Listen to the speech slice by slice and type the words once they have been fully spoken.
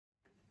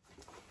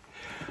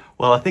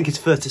Well, I think it's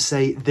fair to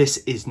say this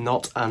is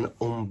not an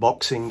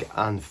unboxing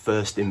and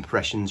first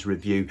impressions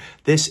review.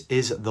 This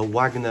is the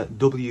Wagner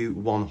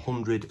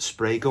W100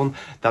 spray gun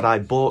that I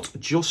bought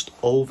just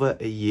over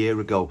a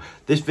year ago.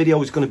 This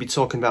video is going to be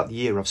talking about the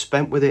year I've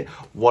spent with it,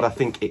 what I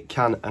think it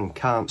can and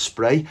can't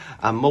spray,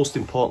 and most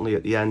importantly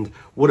at the end,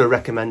 would I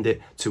recommend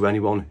it to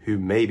anyone who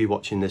may be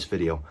watching this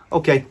video.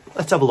 Okay,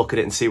 let's have a look at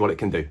it and see what it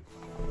can do.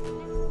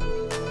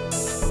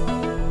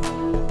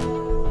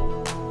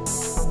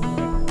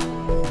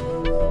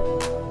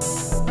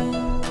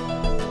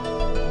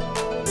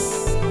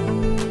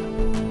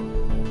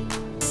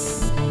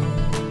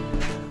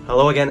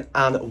 Hello again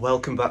and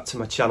welcome back to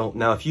my channel.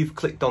 Now, if you've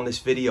clicked on this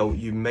video,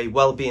 you may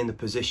well be in the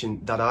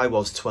position that I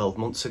was 12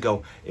 months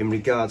ago in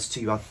regards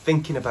to you are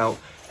thinking about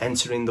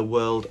entering the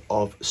world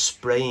of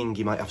spraying.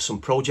 You might have some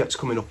projects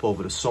coming up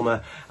over the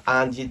summer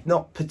and you're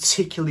not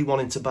particularly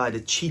wanting to buy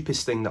the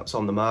cheapest thing that's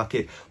on the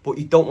market, but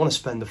you don't want to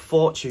spend a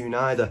fortune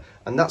either.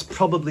 And that's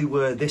probably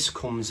where this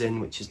comes in,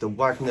 which is the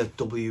Wagner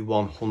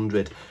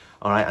W100.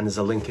 All right, and there's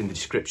a link in the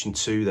description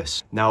to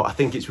this. Now, I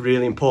think it's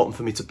really important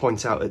for me to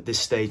point out at this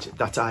stage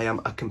that I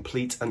am a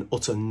complete and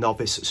utter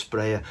novice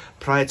sprayer.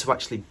 Prior to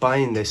actually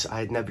buying this, I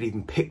had never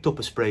even picked up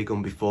a spray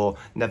gun before,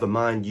 never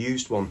mind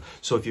used one.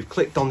 So if you've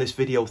clicked on this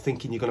video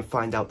thinking you're going to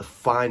find out the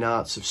fine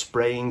arts of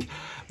spraying,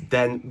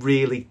 then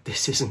really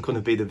this isn't going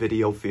to be the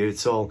video for you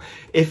at all.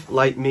 If,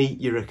 like me,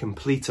 you're a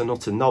complete and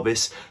utter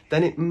novice,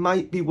 then it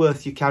might be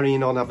worth you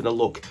carrying on having a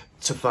look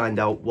to find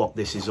out what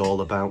this is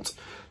all about.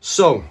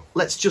 So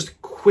let's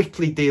just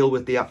quickly deal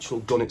with the actual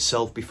gun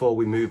itself before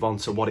we move on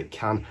to what it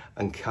can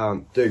and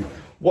can't do.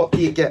 What do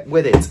you get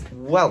with it?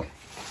 Well,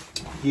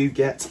 you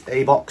get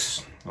a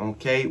box,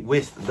 okay,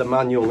 with the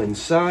manual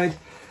inside,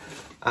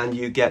 and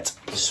you get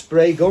a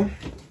spray gun,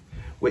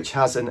 which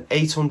has an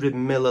 800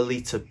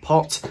 milliliter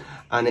pot,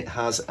 and it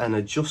has an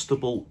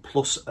adjustable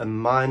plus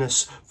and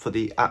minus for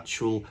the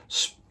actual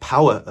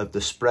power of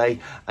the spray,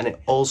 and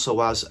it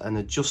also has an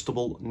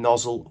adjustable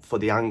nozzle for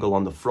the angle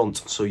on the front,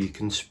 so you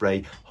can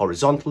spray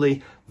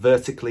horizontally,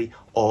 vertically,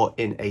 or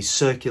in a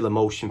circular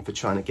motion for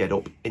trying to get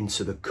up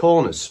into the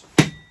corners.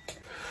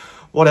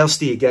 What else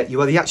do you get?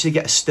 You actually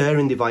get a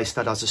stirring device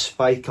that has a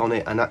spike on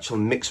it, an actual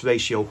mix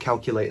ratio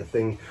calculator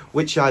thing,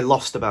 which I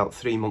lost about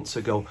 3 months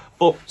ago,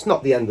 but it's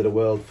not the end of the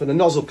world. For the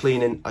nozzle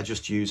cleaning, I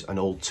just use an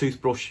old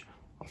toothbrush.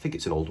 I think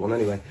it's an old one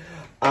anyway.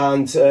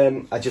 And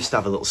I just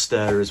have a little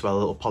stirrer as well, a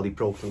little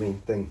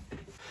polypropylene thing.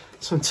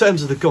 So in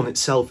terms of the gun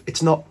itself,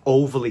 it's not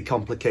overly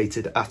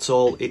complicated at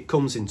all. It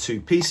comes in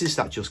two pieces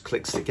that just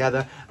clicks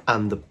together,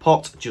 and the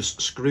pot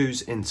just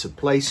screws into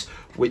place,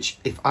 which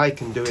if I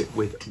can do it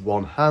with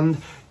one hand,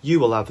 you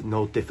will have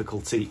no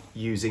difficulty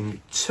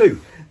using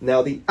two.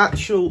 Now, the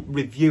actual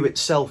review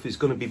itself is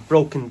going to be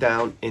broken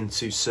down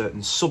into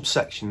certain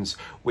subsections,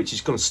 which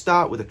is going to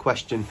start with a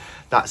question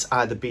that's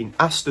either been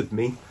asked of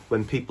me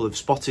when people have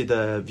spotted,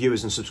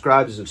 viewers and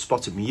subscribers have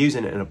spotted me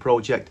using it in a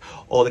project,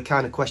 or the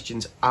kind of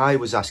questions I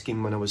was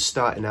asking when I was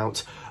starting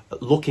out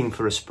looking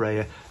for a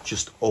sprayer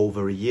just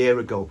over a year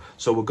ago.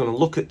 So we're going to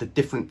look at the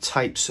different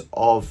types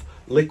of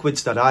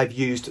liquids that I've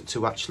used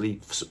to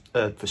actually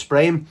for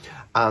spraying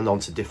and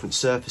onto different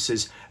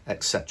surfaces,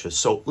 etc.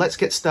 So let's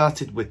get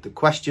started with the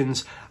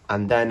questions,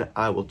 and then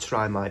I will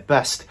try my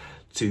best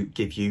to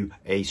give you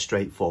a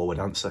straightforward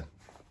answer.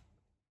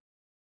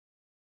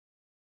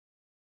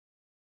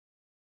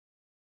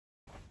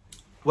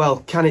 Well,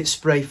 can it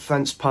spray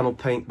fence panel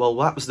paint? Well,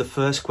 that was the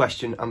first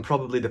question, and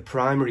probably the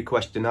primary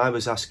question I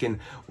was asking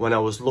when I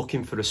was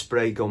looking for a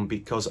spray gun,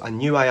 because I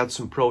knew I had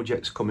some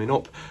projects coming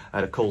up. I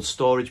had a cold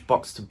storage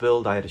box to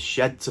build, I had a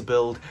shed to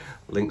build,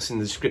 links in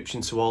the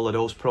description to all of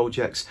those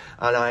projects,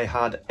 and I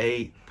had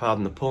a,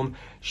 pardon the pun,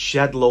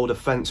 shed load of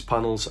fence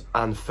panels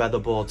and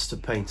featherboards to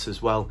paint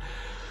as well.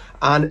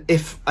 And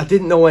if I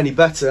didn't know any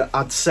better,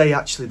 I'd say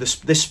actually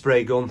this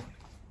spray gun,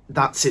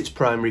 that's its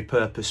primary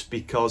purpose,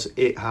 because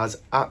it has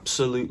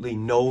absolutely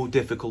no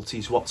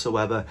difficulties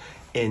whatsoever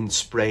in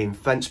spraying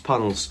fence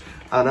panels.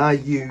 And I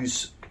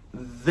use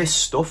this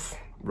stuff,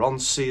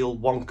 Ronseal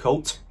one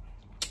coat.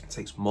 It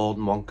takes more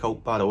than one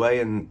coat, by the way,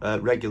 and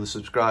regular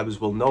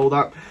subscribers will know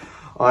that.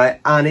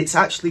 And it's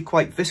actually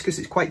quite viscous,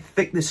 it's quite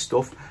thick, this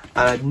stuff,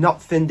 and I've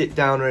not thinned it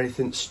down or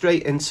anything,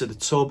 straight into the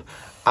tub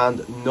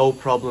and no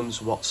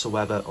problems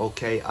whatsoever.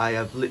 Okay, I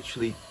have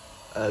literally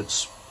I've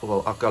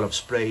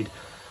sprayed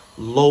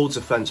loads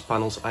of fence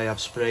panels. I have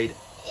sprayed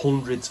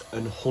hundreds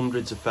and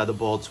hundreds of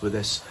featherboards with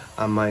this,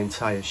 and my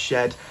entire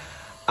shed,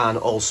 and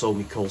also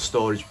my cold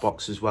storage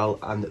box as well,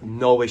 and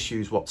no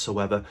issues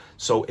whatsoever.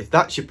 So if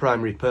that's your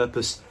primary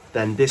purpose,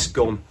 then this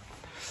gun,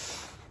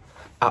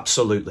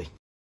 absolutely.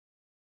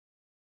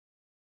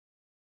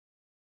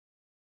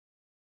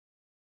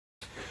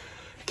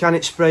 Can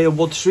it spray a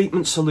wood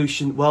treatment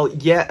solution? Well,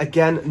 yeah,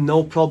 again,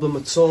 no problem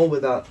at all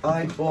with that.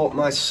 I bought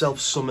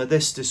myself some of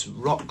this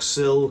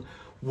Roxil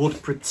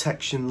wood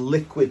protection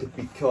liquid,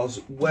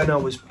 because when I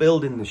was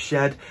building the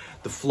shed,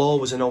 the floor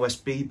was an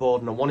OSB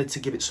board and I wanted to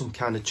give it some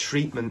kind of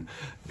treatment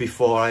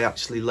before I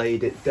actually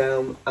laid it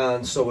down,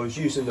 and so I was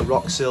using the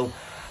Roxil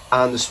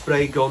And the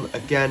spray gun,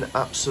 again,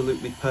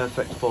 absolutely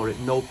perfect for it,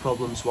 no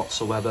problems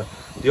whatsoever.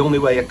 The only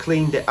way I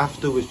cleaned it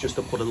after was just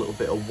to put a little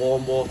bit of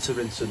warm water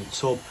into the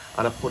tub,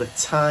 and I put a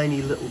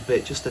tiny little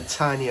bit, just a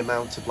tiny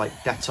amount of like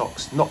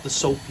detox, not the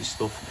soapy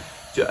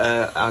stuff,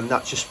 and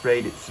that just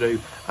sprayed it through.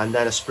 And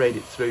then I sprayed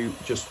it through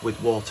just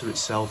with water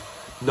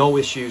itself. No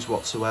issues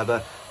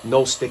whatsoever,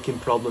 no sticking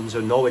problems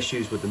or no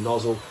issues with the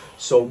nozzle.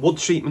 So wood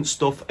treatment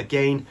stuff,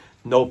 again,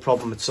 no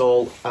problem at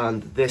all,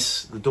 and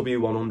this, the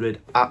W100,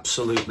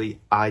 absolutely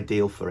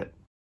ideal for it.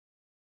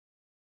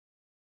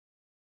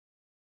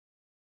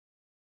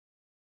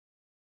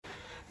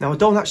 Now, I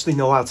don't actually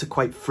know how to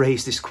quite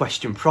phrase this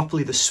question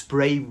properly, the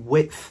spray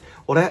width.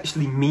 What I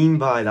actually mean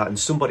by that, and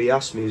somebody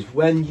asked me, is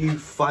when you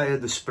fire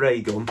the spray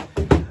gun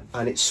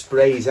and it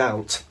sprays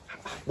out,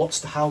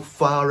 how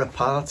far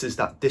apart is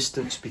that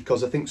distance?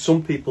 Because I think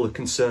some people are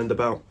concerned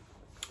about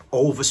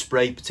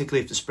overspray,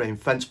 particularly if they're spraying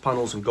fence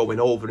panels and going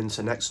over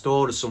into next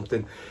door or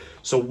something.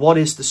 So what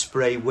is the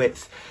spray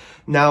width?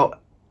 Now,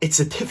 it's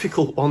a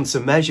difficult one to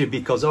measure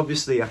because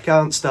obviously I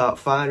can't start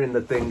firing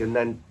the thing and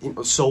then,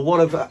 so what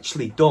I've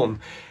actually done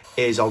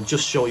is, I'll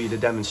just show you the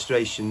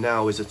demonstration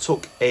now, is I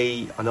took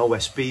an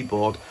OSB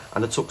board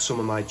and I took some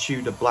of my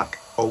Tudor black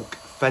oak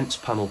fence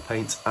panel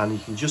paint, and you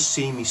can just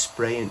see me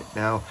spraying it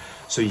now,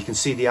 so you can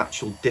see the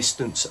actual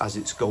distance as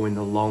it's going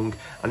along,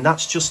 and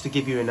that's just to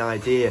give you an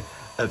idea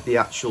of the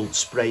actual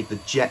spray, the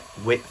jet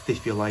width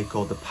if you like,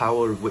 or the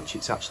power of which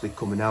it's actually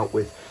coming out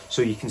with,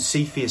 so you can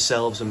see for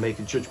yourselves and make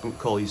a judgment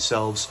call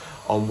yourselves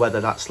on whether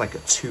that's like a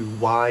too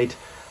wide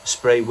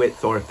spray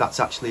width or if that's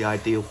actually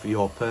ideal for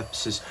your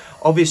purposes.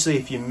 Obviously,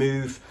 if you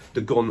move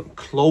the gun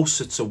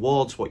closer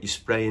towards what you're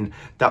spraying,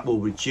 that will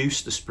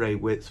reduce the spray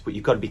width, but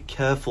you've got to be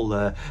careful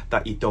there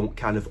that you don't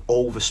kind of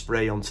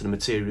overspray onto the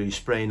material you're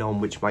spraying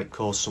on, which might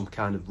cause some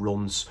kind of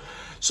runs.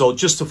 So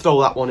just to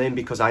throw that one in,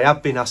 because I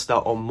have been asked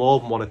that on more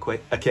than one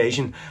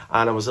occasion,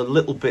 and I was a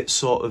little bit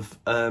sort of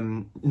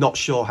not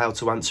sure how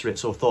to answer it,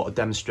 so I thought a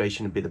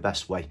demonstration would be the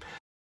best way.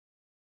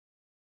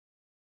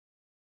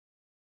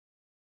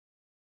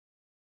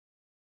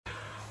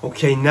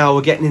 Okay, now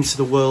we're getting into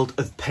the world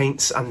of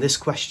paints, and this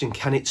question,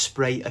 can it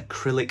spray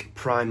acrylic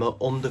primer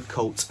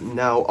undercoat?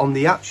 Now, on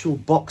the actual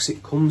box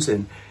it comes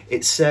in,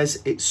 it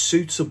says it's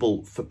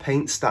suitable for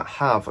paints that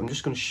have, I'm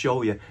just going to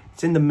show you,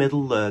 it's in the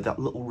middle there, that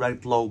little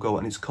red logo,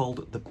 and it's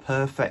called the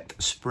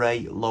Perfect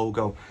Spray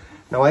logo.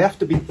 Now, I have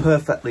to be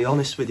perfectly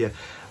honest with you,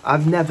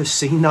 I've never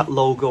seen that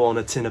logo on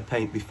a tin of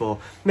paint before.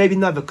 Maybe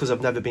never because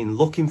I've never been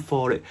looking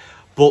for it,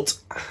 but,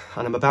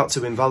 and I'm about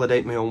to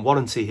invalidate my own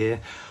warranty here,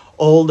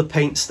 all the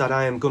paints that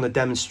I am going to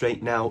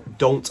demonstrate now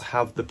don't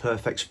have the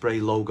Perfect Spray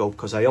logo,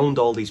 because I owned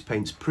all these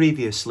paints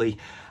previously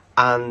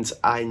and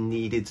I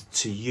needed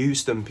to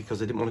use them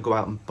because I didn't want to go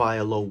out and buy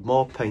a load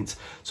more paint.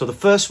 So the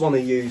first one I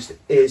used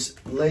is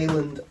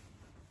Leyland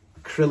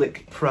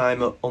Acrylic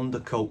Primer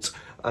Undercoat.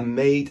 I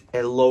made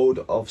a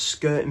load of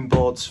skirting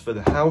boards for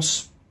the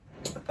house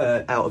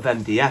out of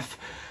MDF,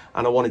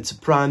 and I wanted to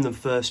prime them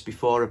first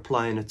before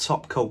applying a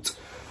top coat.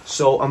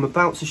 So I'm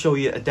about to show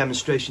you a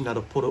demonstration that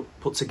I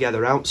put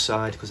together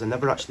outside, because I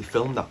never actually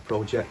filmed that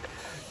project,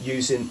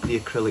 using the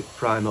acrylic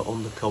primer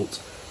undercoat.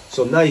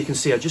 So now you can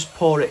see I just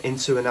pour it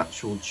into an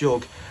actual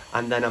jug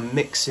and then I'm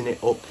mixing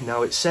it up.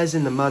 Now it says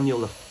in the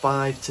manual a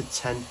 5 to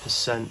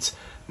 10%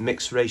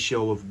 mix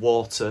ratio of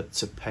water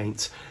to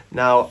paint.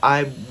 Now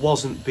I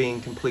wasn't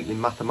being completely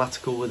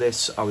mathematical with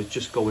this, I was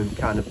just going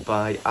kind of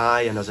by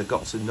eye, and as I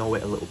got to know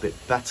it a little bit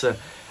better,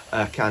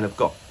 I kind of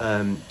got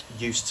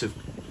used to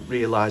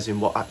realising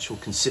what actual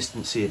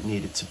consistency it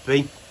needed to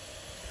be,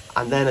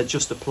 and then I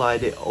just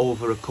applied it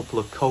over a couple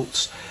of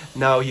coats.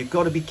 Now you've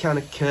got to be kind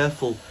of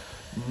careful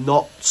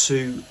not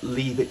to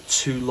leave it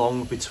too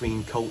long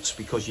between coats,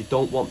 because you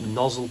don't want the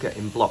nozzle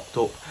getting blocked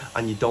up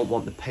and you don't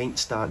want the paint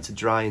starting to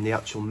dry in the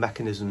actual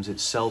mechanisms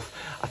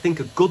itself. I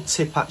think a good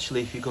tip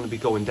actually, if you're going to be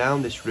going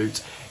down this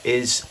route,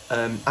 is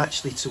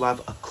actually to have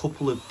a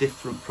couple of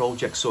different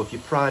projects. So if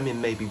you're priming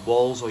maybe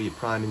walls or you're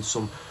priming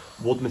some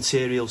wood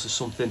materials or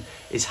something,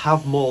 is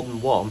have more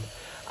than one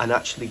and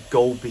actually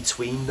go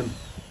between them.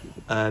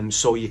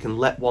 So you can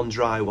let one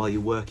dry while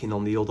you're working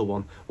on the other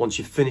one. Once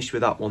you've finished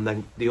with that one,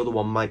 then the other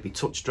one might be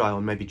touch dry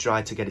or maybe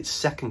dry to get its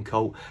second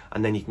coat,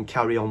 and then you can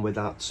carry on with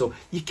that. So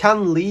you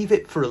can leave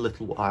it for a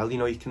little while, you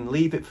know, you can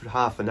leave it for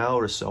half an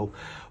hour or so,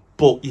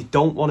 but you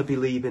don't want to be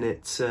leaving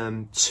it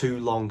too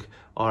long,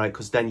 all right,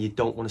 because then you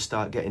don't want to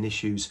start getting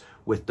issues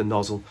with the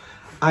nozzle.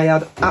 I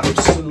had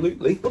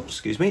absolutely,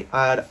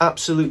 I had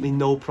absolutely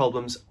no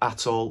problems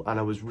at all, and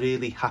I was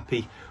really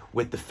happy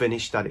with the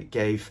finish that it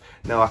gave.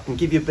 Now I can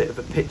give you a bit of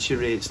a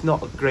picture here, it's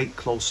not a great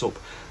close-up.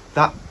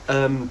 That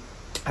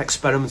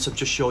experiment I've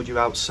just showed you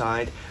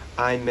outside,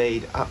 I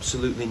made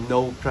absolutely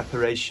no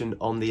preparation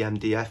on the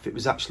MDF. It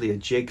was actually a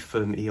jig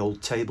for my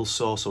old table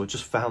saw, so I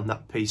just found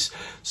that piece.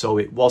 So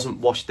it wasn't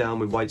washed down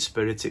with white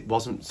spirit, it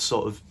wasn't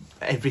sort of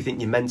everything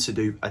you're meant to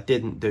do, I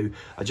didn't do.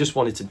 I just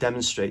wanted to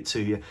demonstrate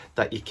to you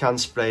that you can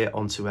spray it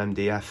onto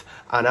MDF,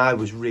 and I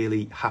was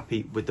really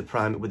happy with the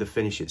primer, with the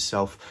finish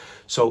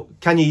itself. So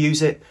can you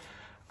use it?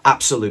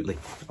 Absolutely.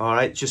 All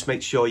right, just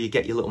make sure you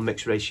get your little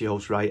mix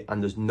ratios right,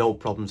 and there's no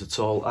problems at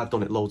all. I've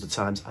done it loads of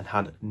times and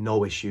had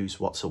no issues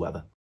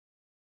whatsoever.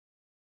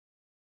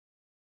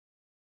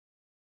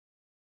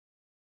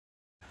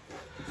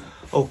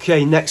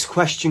 Okay, next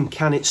question,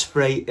 can it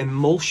spray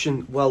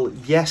emulsion? Well,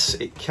 yes,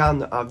 it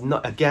can. I've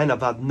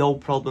had no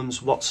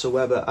problems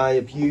whatsoever. I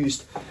have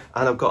used,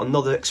 and I've got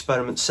another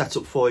experiment set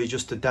up for you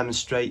just to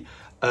demonstrate.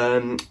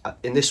 In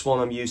this one,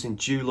 I'm using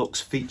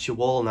Dulux Feature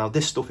Wall. Now,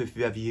 this stuff, if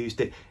you've ever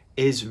used it,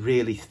 is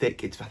really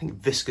thick. I think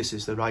viscous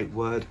is the right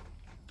word.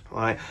 All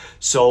right,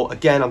 so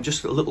again, I'm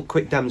just a little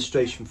quick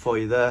demonstration for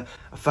you there.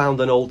 I found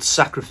an old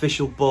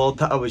sacrificial board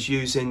that I was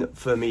using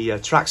for my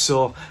track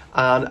saw,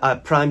 and I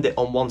primed it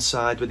on one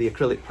side with the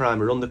acrylic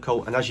primer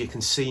undercoat, and as you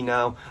can see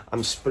now,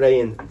 I'm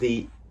spraying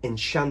the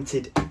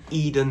Enchanted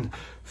Eden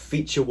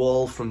feature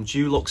wall from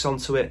Dulux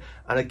onto it,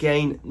 and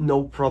again,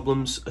 no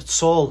problems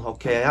at all.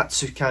 Okay, I had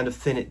to kind of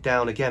thin it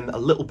down again a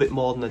little bit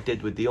more than I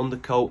did with the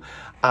undercoat,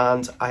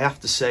 and I have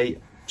to say,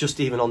 just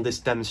even on this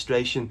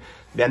demonstration,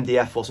 the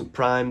MDF wasn't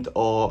primed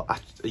or,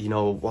 you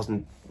know,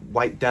 wasn't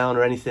wiped down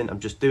or anything. I'm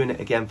just doing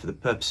it again for the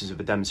purposes of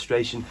a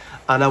demonstration,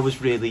 and I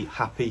was really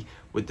happy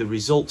with the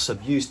results.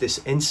 I've used this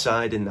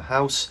inside in the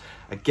house.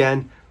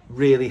 Again,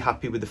 really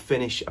happy with the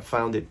finish. I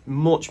found it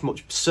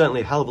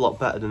certainly a hell of a lot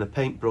better than a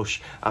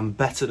paintbrush and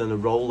better than a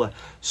roller.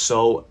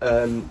 So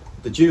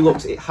the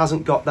Dulux, it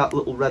hasn't got that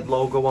little red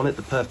logo on it,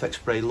 the Perfect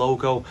Spray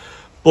logo,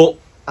 but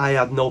I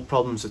had no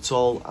problems at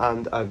all,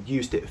 and I've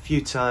used it a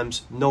few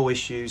times, no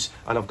issues,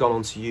 and I've gone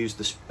on to use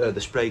the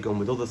spray gun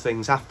with other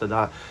things after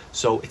that,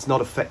 so it's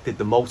not affected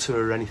the motor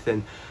or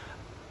anything.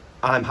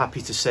 I'm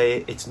happy to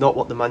say it's not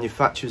what the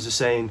manufacturers are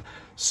saying,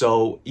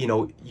 so, you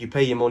know, you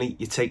pay your money,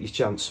 you take your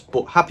chance.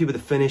 But happy with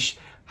the finish,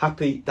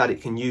 happy that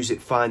it can use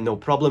it fine, no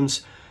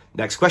problems.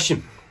 Next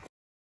question.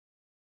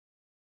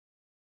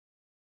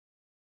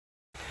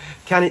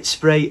 Can it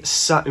spray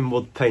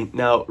satinwood paint?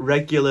 Now,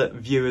 regular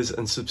viewers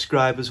and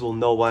subscribers will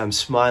know why I'm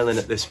smiling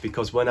at this,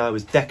 because when I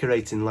was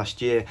decorating last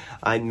year,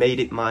 I made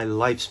it my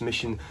life's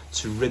mission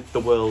to rid the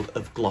world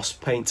of gloss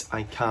paint.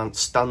 I can't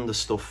stand the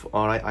stuff,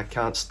 all right? I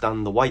can't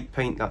stand the white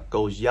paint that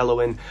goes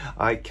yellow in.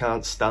 I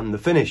can't stand the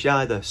finish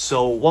either.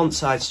 So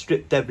once I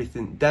stripped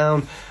everything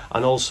down,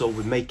 and also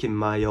with making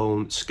my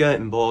own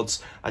skirting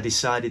boards, I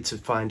decided to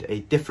find a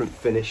different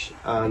finish,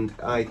 and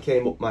I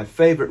came up, my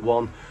favourite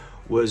one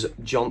was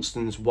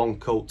Johnston's One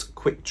Coat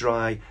Quick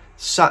Dry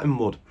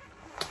Satinwood.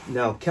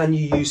 Now, can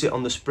you use it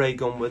on the spray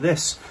gun with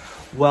this?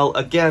 Well,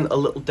 again, a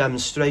little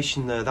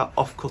demonstration there. That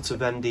offcut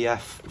of MDF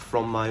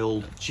from my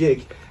old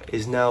jig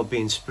is now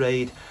being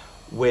sprayed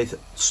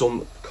with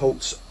some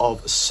coats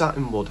of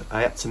satinwood.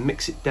 I had to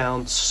mix it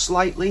down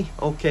slightly,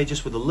 okay,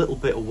 just with a little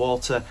bit of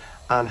water,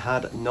 and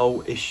had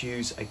no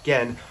issues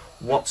again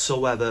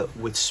whatsoever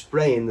with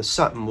spraying the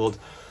satinwood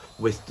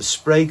with the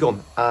spray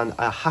gun. And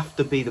I have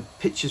to be, the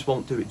pictures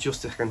won't do it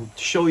justice. I can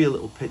show you a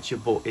little picture,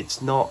 but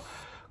it's not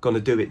going to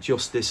do it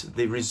justice.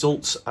 The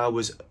results I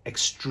was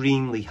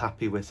extremely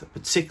happy with,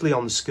 particularly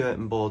on the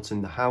skirting boards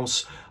in the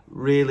house.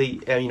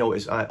 Really, you know,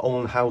 it's my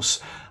own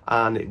house,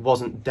 and it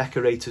wasn't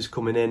decorators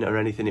coming in or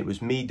anything. It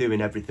was me doing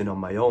everything on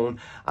my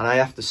own, and I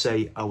have to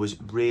say I was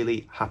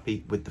really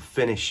happy with the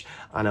finish,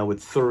 and I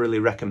would thoroughly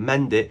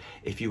recommend it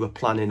if you were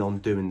planning on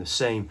doing the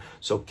same.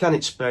 So can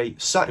it spray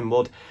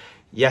satinwood?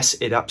 Yes,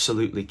 it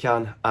absolutely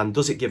can. And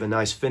does it give a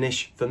nice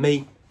finish? For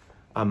me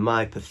and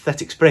my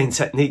pathetic spraying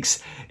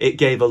techniques, it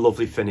gave a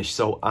lovely finish,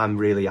 so I'm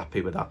really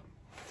happy with that.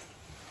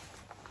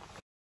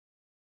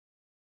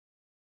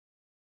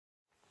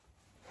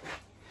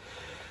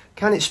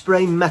 Can it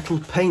spray metal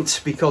paints?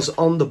 Because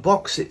on the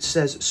box it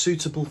says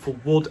suitable for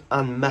wood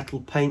and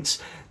metal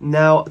paints.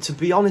 Now, to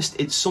be honest,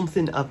 it's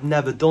something I've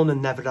never done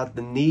and never had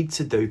the need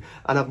to do,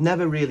 and I've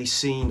never really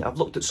seen. I've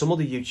looked at some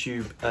other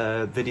YouTube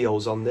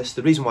videos on this.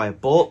 The reason why I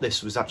bought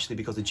this was actually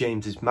because of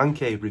James's Man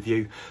Cave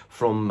review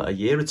from a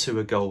year or two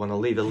ago, and I'll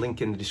leave a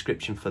link in the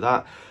description for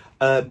that.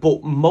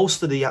 But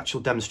most of the actual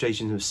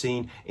demonstrations I've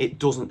seen, it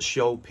doesn't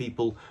show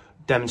people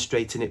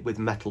demonstrating it with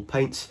metal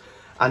paints.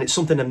 And it's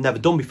something I've never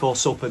done before,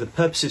 so for the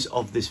purposes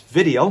of this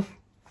video,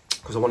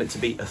 because I want it to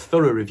be a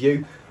thorough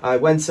review, I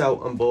went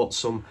out and bought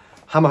some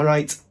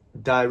Hammerite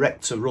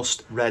Direct to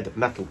Rust Red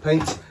metal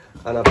paint,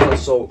 and I've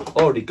also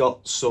already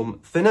got some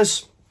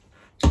thinners.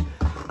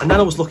 And then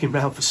I was looking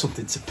around for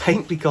something to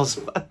paint, because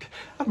I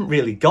haven't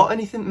really got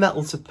anything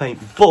metal to paint,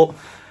 but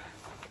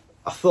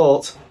I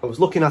thought, I was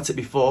looking at it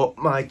before,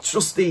 my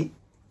trusty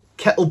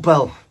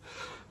kettlebell,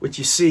 which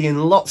you see in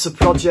lots of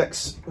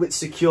projects, which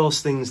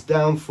secures things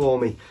down for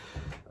me.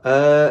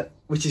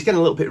 Which is getting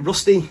a little bit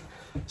rusty,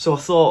 so I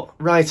thought,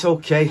 right,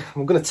 okay,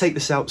 I'm going to take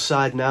this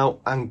outside now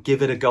and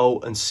give it a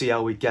go and see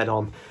how we get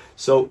on.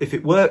 So if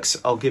it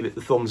works, I'll give it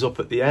the thumbs up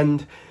at the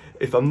end.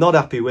 If I'm not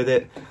happy with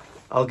it,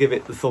 I'll give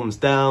it the thumbs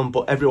down,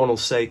 but everyone will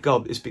say,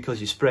 God, it's because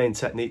your spraying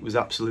technique was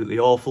absolutely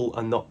awful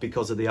and not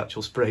because of the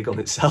actual spray gun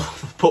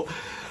itself. But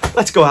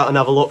let's go out and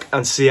have a look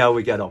and see how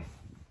we get on.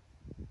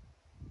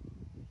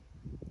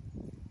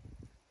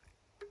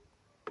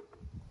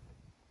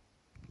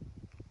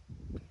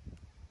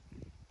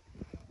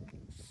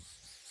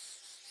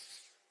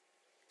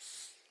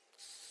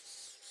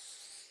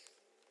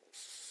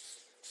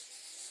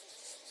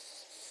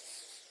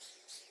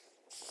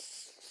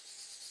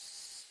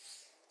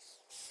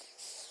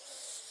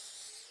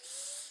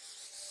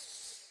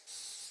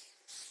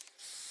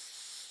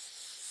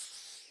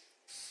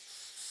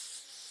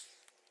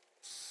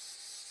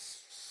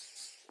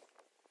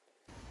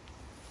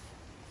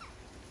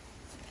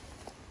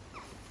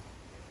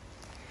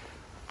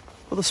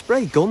 Well, the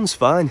spray gun's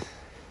fine.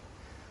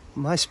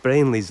 My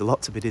spraying leaves a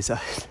lot to be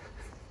desired.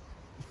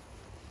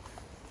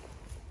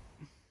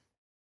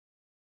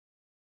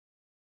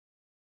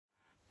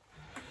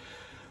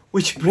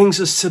 Which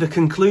brings us to the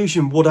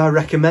conclusion, would I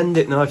recommend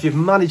it? Now, if you've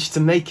managed to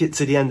make it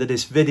to the end of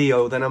this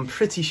video, then I'm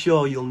pretty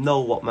sure you'll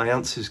know what my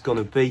answer is going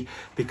to be,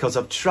 because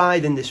I've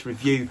tried in this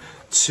review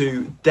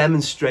to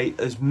demonstrate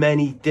as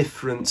many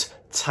different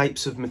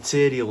types of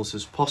materials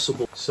as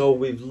possible. So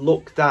we've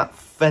looked at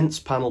fence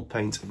panel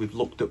paint, we've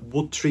looked at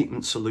wood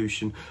treatment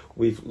solution,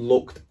 we've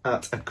looked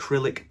at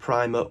acrylic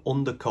primer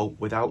undercoat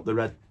without the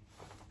red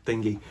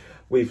thingy,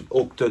 we've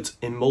looked at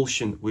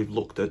emulsion, we've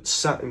looked at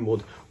satin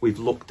wood, we've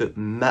looked at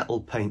metal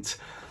paint.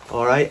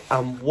 All right,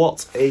 and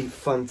what a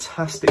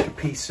fantastic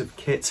piece of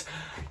kit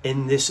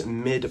in this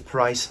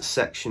mid-price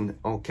section.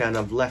 Okay, and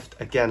I've left,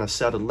 again, I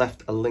said I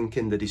left a link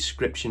in the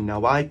description.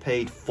 Now, I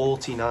paid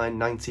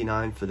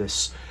 $49.99 for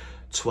this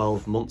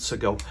 12 months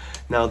ago.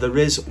 Now, there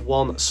is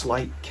one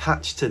slight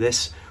catch to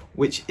this,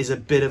 which is a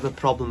bit of a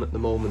problem at the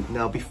moment.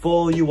 Now,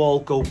 before you all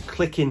go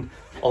clicking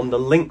on the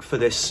link for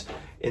this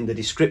in the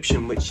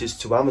description, which is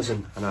to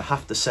Amazon, and I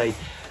have to say,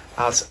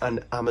 as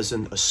an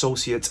Amazon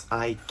associate,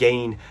 I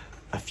gain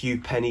a few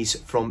pennies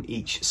from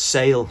each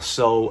sale,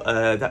 so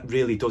that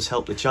really does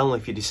help the channel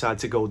if you decide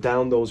to go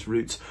down those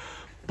routes.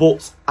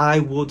 But I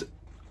would,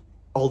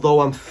 although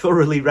I'm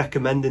thoroughly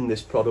recommending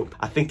this product,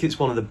 I think it's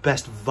one of the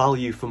best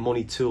value for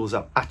money tools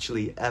I've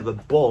actually ever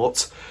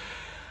bought,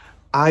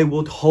 I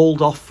would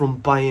hold off from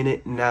buying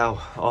it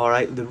now. All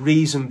right, the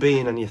reason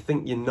being, and you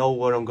think you know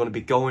where I'm going to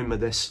be going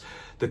with this,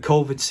 the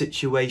COVID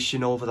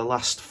situation over the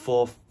last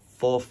four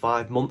or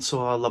 5 months,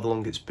 or however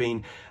long it's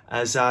been,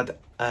 has had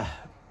a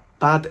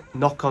bad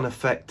knock-on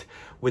effect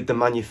with the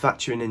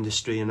manufacturing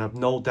industry, and I've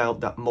no doubt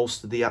that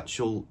most of the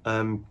actual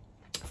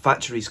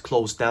factories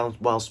closed down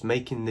whilst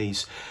making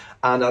these.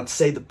 And I'd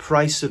say the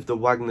price of the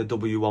Wagner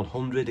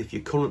W100, if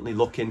you're currently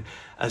looking,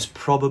 has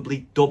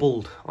probably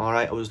doubled. All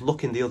right, I was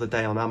looking the other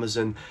day on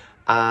Amazon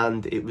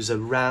and it was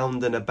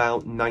around and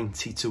about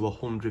 90 to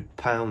 100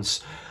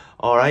 pounds.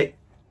 All right,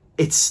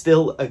 it's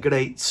still a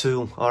great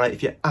tool. All right,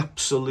 if you're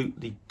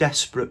absolutely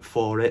desperate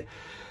for it,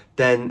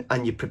 then,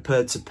 and you're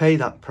prepared to pay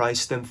that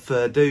price, then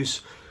fair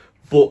dues.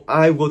 But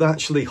I would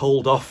actually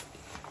hold off.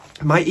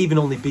 It might even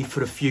only be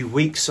for a few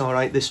weeks. All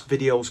right, this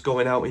video's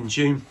going out in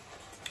June.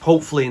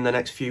 Hopefully in the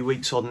next few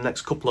weeks or the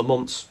next couple of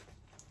months,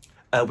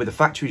 with the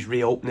factories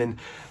reopening,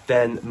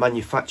 then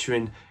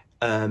manufacturing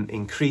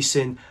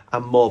increasing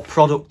and more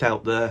product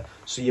out there,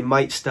 so you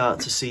might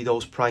start to see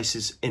those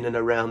prices in and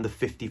around the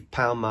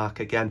 £50 mark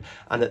again,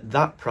 and at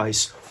that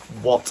price,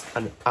 what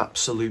an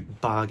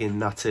absolute bargain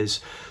that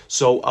is.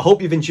 So I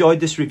hope you've enjoyed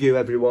this review,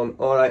 everyone.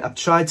 All right, I've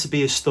tried to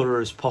be as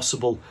thorough as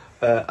possible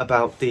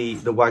about the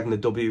Wagner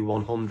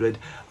W100.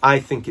 I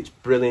think it's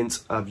brilliant.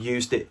 I've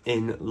used it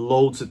in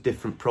loads of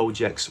different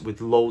projects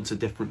with loads of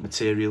different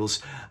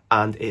materials,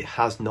 and it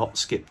has not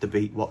skipped a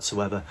beat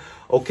whatsoever.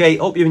 Okay,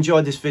 hope you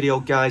enjoyed this video,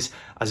 guys.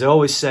 As I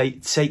always say,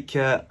 take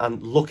care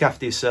and look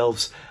after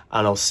yourselves,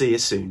 and I'll see you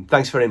soon.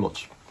 Thanks very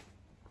much.